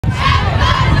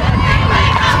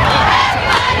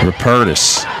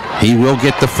Rupertus, he will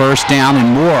get the first down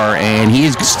and more, and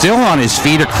he's still on his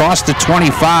feet across the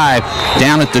 25,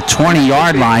 down at the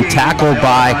 20-yard line, tackled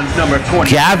by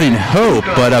Gavin Hope,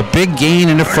 but a big gain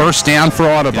in the first down for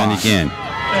Audubon again.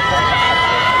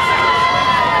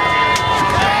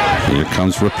 Here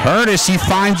comes Rupertus. He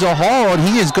finds a hole, and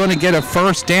he is going to get a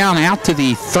first down out to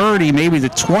the 30, maybe the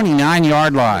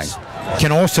 29-yard line.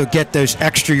 Can also get those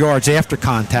extra yards after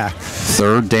contact.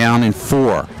 3rd down and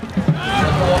 4.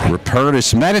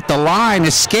 Rupertus met at the line,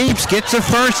 escapes, gets a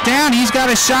first down. He's got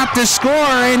a shot to score,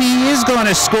 and he is going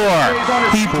to score.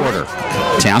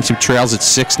 Township trails at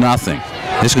 6-0.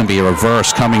 This is going to be a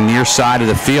reverse coming near side of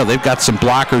the field. They've got some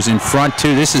blockers in front,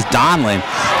 too. This is Donlin.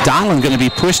 Donlin going to be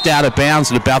pushed out of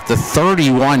bounds at about the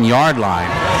 31-yard line.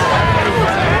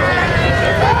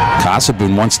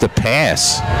 Casabun wants to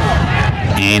pass,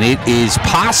 and it is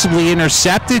possibly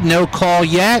intercepted. No call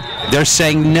yet. They're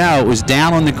saying no, it was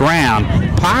down on the ground.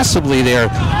 Possibly there,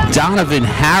 Donovan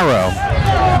Harrow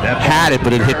had it,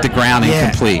 but it hit the ground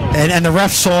incomplete. And the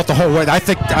ref saw it the whole way. I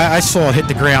think I saw it hit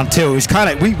the ground too. It was kind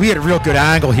of, we had a real good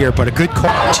angle here, but a good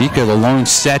call. Chico, the lone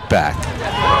setback.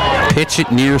 Pitch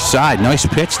it near side. Nice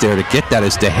pitch there to get that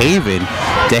as DeHaven.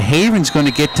 DeHaven's going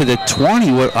to get to the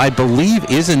 20, what I believe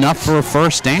is enough for a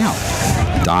first down.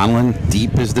 Donlin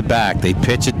deep as the back. They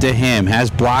pitch it to him. Has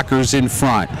blockers in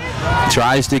front.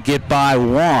 Tries to get by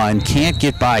 1. Can't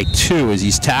get by 2 as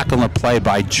he's tackling a play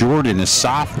by Jordan. A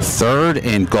soft 3rd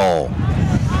and goal.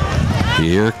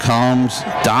 Here comes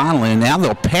Donlin. Now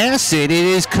they'll pass it. It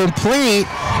is complete.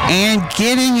 And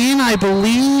getting in, I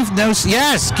believe,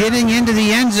 getting into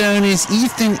the end zone is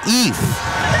Ethan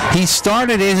Efe. He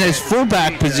started in his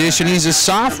fullback position. He's a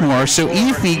sophomore, so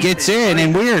Efe gets in,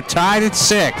 and we are tied at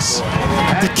 6.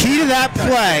 The key to that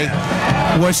play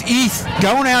was Efe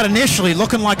going out initially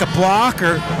looking like a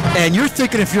blocker, and you're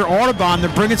thinking if you're Audubon, they're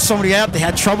bringing somebody out. They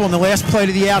had trouble in the last play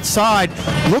to the outside.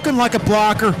 Looking like a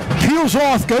blocker, peels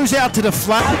off, goes out to the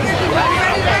flat.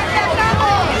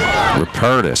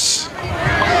 Rupertus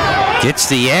gets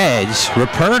the edge.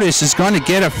 Rupertus is going to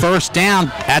get a first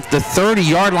down at the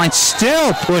 30-yard line,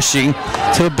 still pushing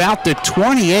to about the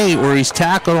 28, where he's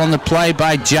tackled on the play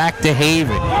by Jack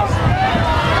DeHaven.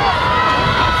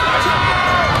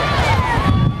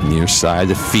 Near side of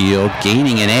the field,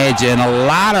 gaining an edge and a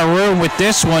lot of room with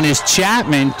this one is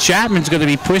Chapman. Chapman's going to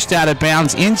be pushed out of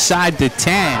bounds inside the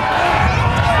 10.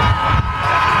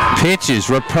 Pitches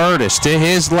Rupertus to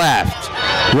his left.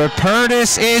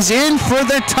 Rupertus is in for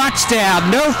the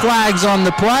touchdown. No flags on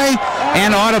the play,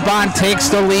 and Audubon takes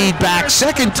the lead back.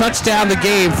 2nd touchdown of the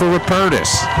game for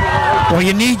Rupertus. Well,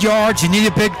 you need yards. You need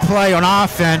a big play on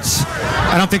offense.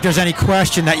 I don't think there's any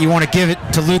question that you want to give it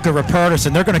to Luca Rupertus,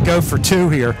 and they're going to go for 2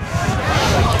 here.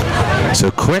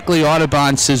 So quickly,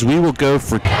 Audubon says we will go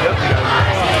for 2.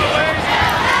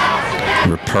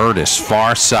 Rupertus,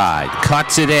 far side,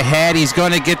 cuts it ahead. He's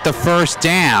going to get the first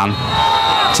down.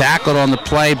 Tackled on the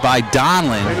play by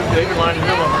Donlin.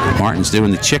 Martin's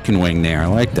doing the chicken wing there. I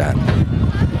like that.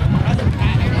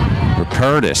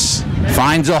 Rupertus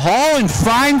finds a hole and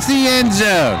finds the end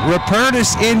zone.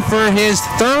 Rupertus in for his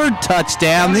 3rd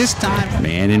touchdown, this time.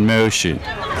 Man in motion.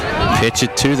 Pitch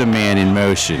it to the man in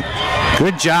motion.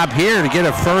 Good job here to get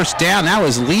a first down. That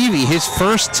was Levy, his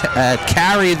first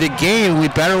carry of the game. We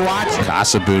better watch.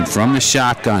 Casabun from the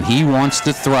shotgun. He wants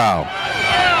to throw.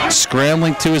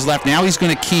 Scrambling to his left. Now he's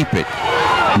going to keep it.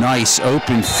 Nice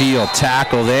open field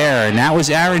tackle there. And that was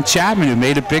Aaron Chapman who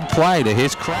made a big play to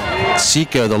his credit.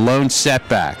 Seco, the lone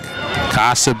setback.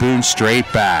 Casabun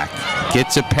straight back.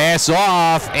 Gets a pass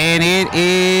off, and it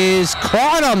is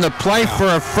caught on the play for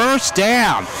a first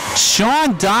down.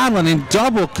 Sean Donlin in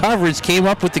double coverage came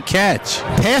up with the catch.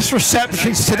 Pass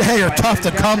receptions today are tough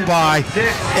to come by,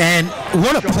 and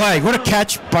what a play, what a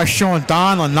catch by Sean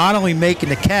Donlin, not only making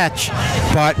the catch,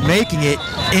 but making it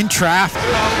in traffic.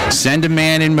 Send a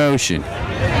man in motion.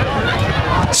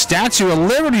 Statue of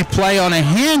Liberty play on a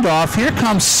handoff. Here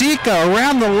comes Seco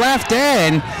around the left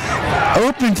end.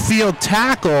 Open field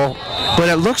tackle, but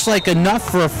it looks like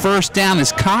enough for a first down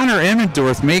as Connor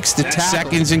Emmendorf makes the tackle. 2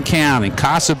 seconds and counting.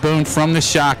 Casabun from the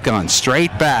shotgun,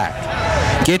 straight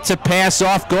back. Gets a pass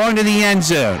off, going to the end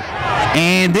zone.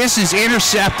 And this is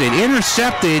intercepted.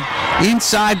 Intercepted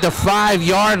inside the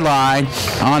 5-yard line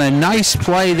on a nice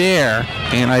play there.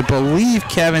 And I believe,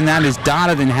 Kevin, that is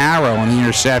Donovan Harrow on the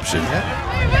interception.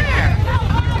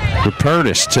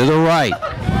 Rupertus to the right.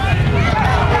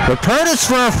 Rupertus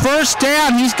for a first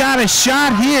down. He's got a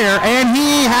shot here, and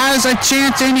he has a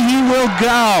chance, and he will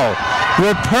go.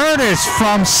 Rupertus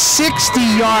from 60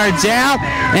 yards out,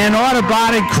 and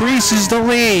Audubon increases the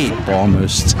lead.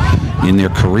 Almost in their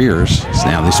careers. So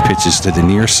now this pitch is to the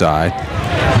near side.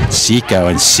 Seco,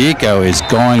 and Seco is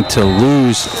going to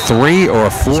lose 3 or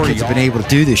 4. He's been able to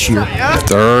do this year.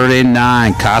 3rd and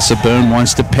 9. Casabone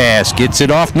wants to pass. Gets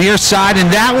it off near side,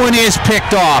 and that one is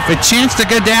picked off. A chance to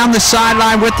go down the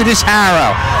sideline with it is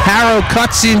Harrow. Harrow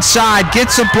cuts inside,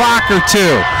 gets a block or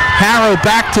two. Harrow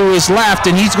back to his left,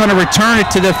 and he's going to return it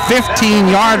to the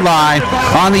 15-yard line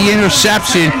on the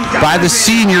interception by the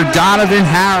senior Donovan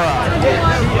Harrow.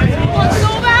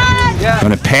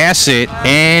 Going to pass it,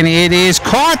 and it is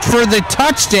caught for the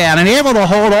touchdown, and able to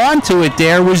hold on to it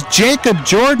there was Jacob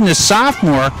Jordan, the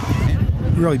sophomore.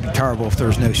 It'd really be terrible if there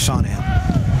was no sun out.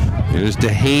 There's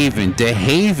DeHaven.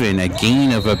 DeHaven, a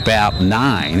gain of about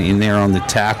 9 in there on the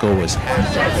tackle was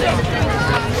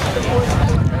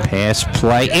pass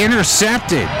play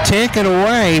intercepted, taken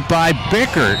away by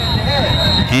Bickert,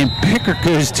 and Bickert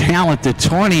goes down at the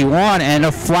 21, and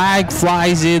a flag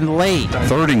flies in late.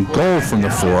 3rd and goal from the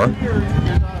 4.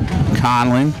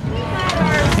 Conlon,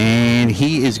 and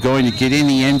he is going to get in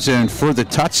the end zone for the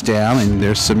touchdown, and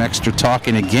there's some extra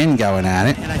talking again going at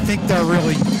it. And I think they're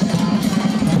really...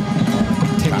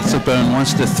 Casabone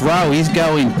wants to throw. He's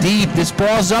going deep. This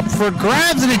ball's up for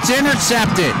grabs, and it's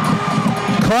intercepted.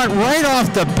 Caught right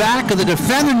off the back of the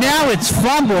defender. Now it's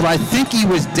fumbled. I think he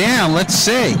was down. Let's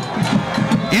see.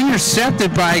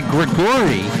 Intercepted by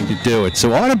Grigori to do it.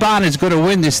 So Audubon is going to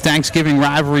win this Thanksgiving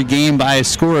rivalry game by a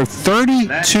score of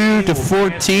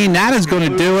 32-14. That is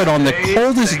going to do it on the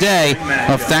coldest day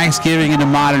of Thanksgiving in the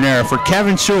modern era. For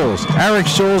Kevin Schulz, Eric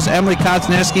Schulz, Emily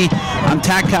Kozneski, I'm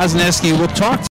Tad Kozneski. We'll talk to